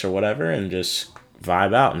of drinks or whatever, and just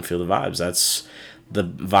vibe out and feel the vibes. That's the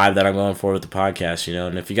vibe that I'm going for with the podcast,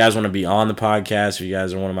 And if you guys want to be on the podcast, if you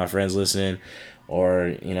guys are one of my friends listening, or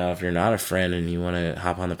if you're not a friend and you want to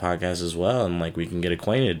hop on the podcast as well, and like we can get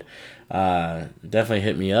acquainted, definitely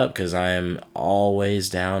hit me up, because I am always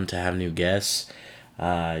down to have new guests.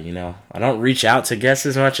 I don't reach out to guests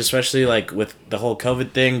as much, especially like with the whole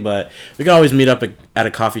COVID thing, but we can always meet up at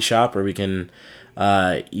a coffee shop, or we can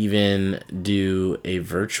even do a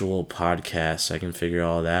virtual podcast. I can figure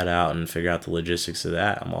all that out and figure out the logistics of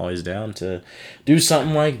that. I'm always down to do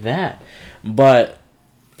something like that. But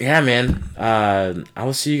yeah, man, I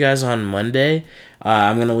will see you guys on Monday.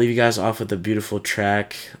 I'm going to leave you guys off with a beautiful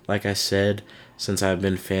track, like I said, since I've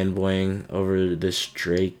been fanboying over this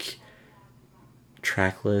Drake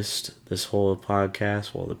track list this whole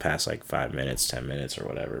podcast. Well, the past like 5 minutes, 10 minutes or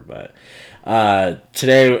whatever. But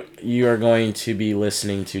today you are going to be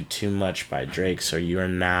listening to Too Much by Drake. So you are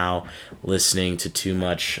now listening to Too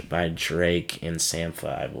Much by Drake, and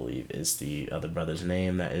Sampha, I believe, is the other brother's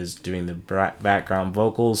name that is doing the background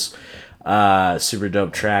vocals. Super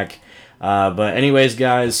dope track. But anyways,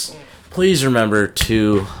 guys, please remember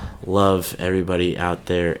to love everybody out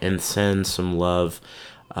there and send some love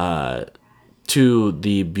to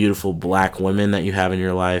the beautiful black women that you have in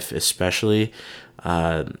your life, especially.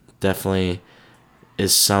 Definitely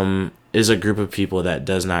is a group of people that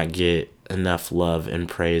does not get enough love and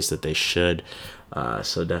praise that they should.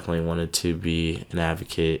 So definitely wanted to be an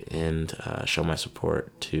advocate and show my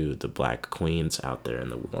support to the black queens out there in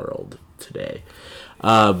the world today.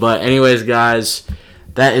 But anyways, guys,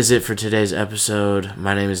 that is it for today's episode.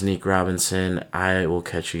 My name is Nick Robinson. I will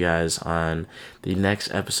catch you guys on the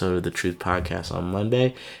next episode of the Truth Podcast on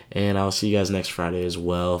Monday, and I'll see you guys next Friday as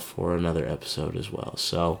well for another episode as well.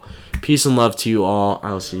 So, peace and love to you all.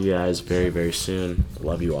 I will see you guys very, very soon.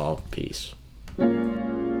 Love you all. Peace.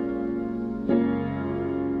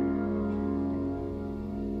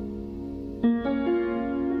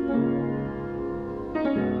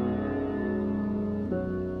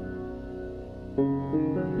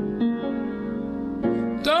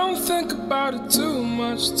 Don't think about it too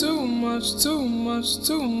much, too much, too much,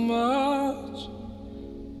 too much.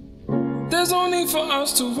 There's no need for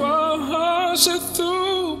us to rush it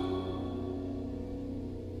through.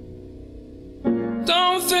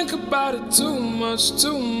 Don't think about it too much,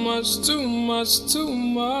 too much, too much, too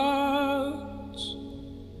much.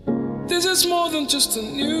 This is more than just a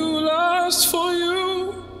new lust for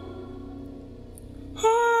you.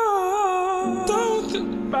 Oh, don't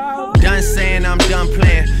think about it. Done saying I'm done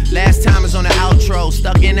playing. Last time was on the outro.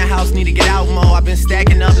 Stuck in the house, need to get out more. I've been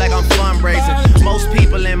stacking up like I'm fundraising. Most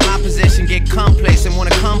people in my position get complacent,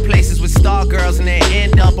 wanna come places with star girls and then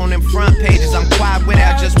end up on them front pages. I'm quiet with it,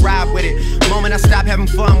 I just ride with it. Moment I stop having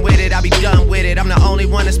fun with it, I'll be done with it. I'm the only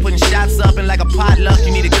one that's putting shots up, and like a potluck,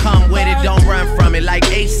 you need to come with it. Don't run from it. Like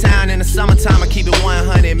H-Town in the summertime, I keep it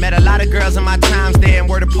 100. Met a lot of girls in my times there, and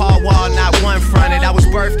word of Paul Wall, not one fronted. I was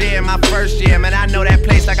birthed there in my first year, man, I know that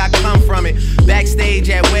place like I come from it. Backstage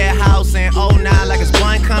at Warehouse and 09 like it's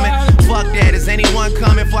one coming. Fuck that, is anyone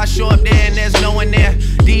coming? Before I show up there and there's no one there.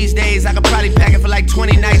 These days I could probably pack it for like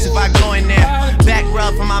 20 nights if I go in there. Back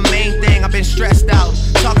rub for my main thing, I've been stressed out.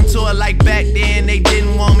 Talking to her like back then, they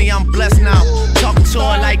didn't want me, I'm blessed now. Talking to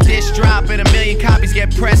her like this drop and a million copies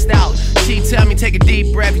get pressed out. She tell me take a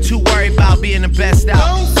deep breath, you too worried about being the best out.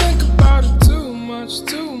 Don't think about it too much,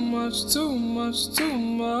 too much, too much, too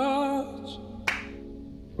much.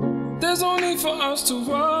 There's no need for us to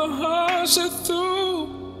rush it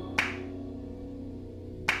through.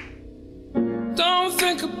 Don't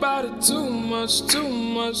think about it too much, too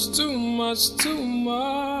much, too much, too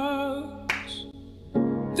much.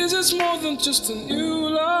 This is more than just a new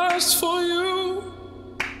lust for you.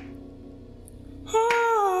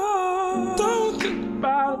 Oh, don't think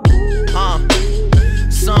about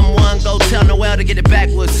it. Someone go tell Noel to get it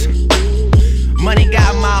backwards. Money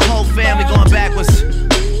got my whole family going backwards.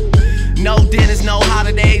 No dinners, no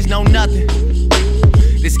holidays, no nothing.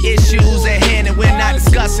 There's issues at hand and we're not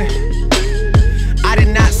discussing. I did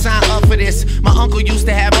not sign up for this. My uncle used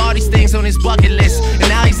to have all these things on his bucket list, and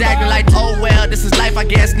now he's acting like, oh well, this is life I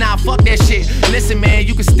guess. Nah, fuck that shit. Listen man,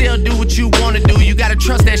 you can still do what you wanna do, you gotta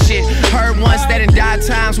trust that shit. Heard once that in dire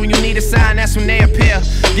times when you need a sign, that's when they appear.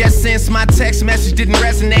 Yes, since my text message didn't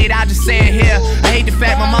resonate, I just say it here. I hate the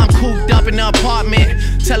fact my mom cooped up in the apartment,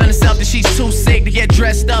 telling herself that she's too sick to get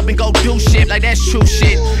dressed up and go do shit like that's true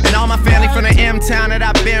shit. And all my family from the M-town that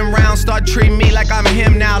I've been around start treating me like I'm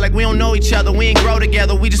him now. Like we don't know each other, we ain't grow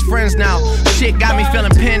together, we just friends now. Shit got me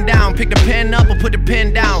feeling pinned down. Pick the pen up or put the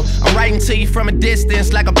pen down. I'm writing to you from a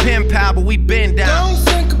distance like a pen pal, but we been down. Don't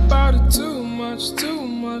think about it too much, too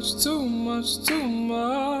much, too much, too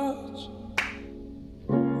much.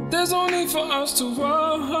 There's no need for us to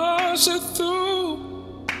rush it through.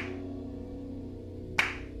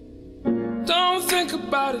 Don't think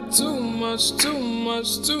about it too much, too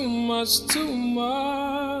much, too much, too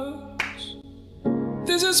much.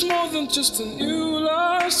 This is more than just a new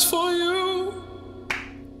lust for you.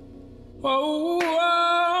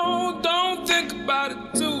 Oh, don't think about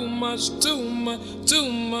it too much, too much,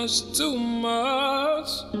 too much, too much.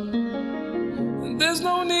 And there's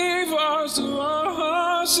no need for us to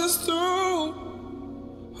rush this through.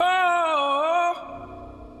 Oh,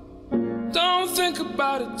 don't think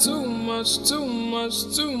about it too much, too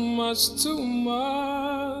much, too much, too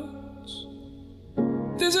much.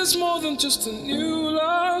 This is more than just a new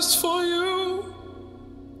lust for you.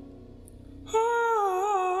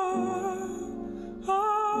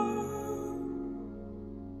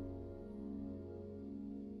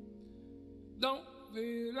 Don't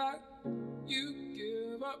feel like you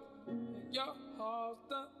give up. Your heart's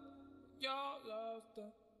done, your love's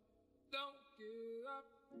done. Don't give up.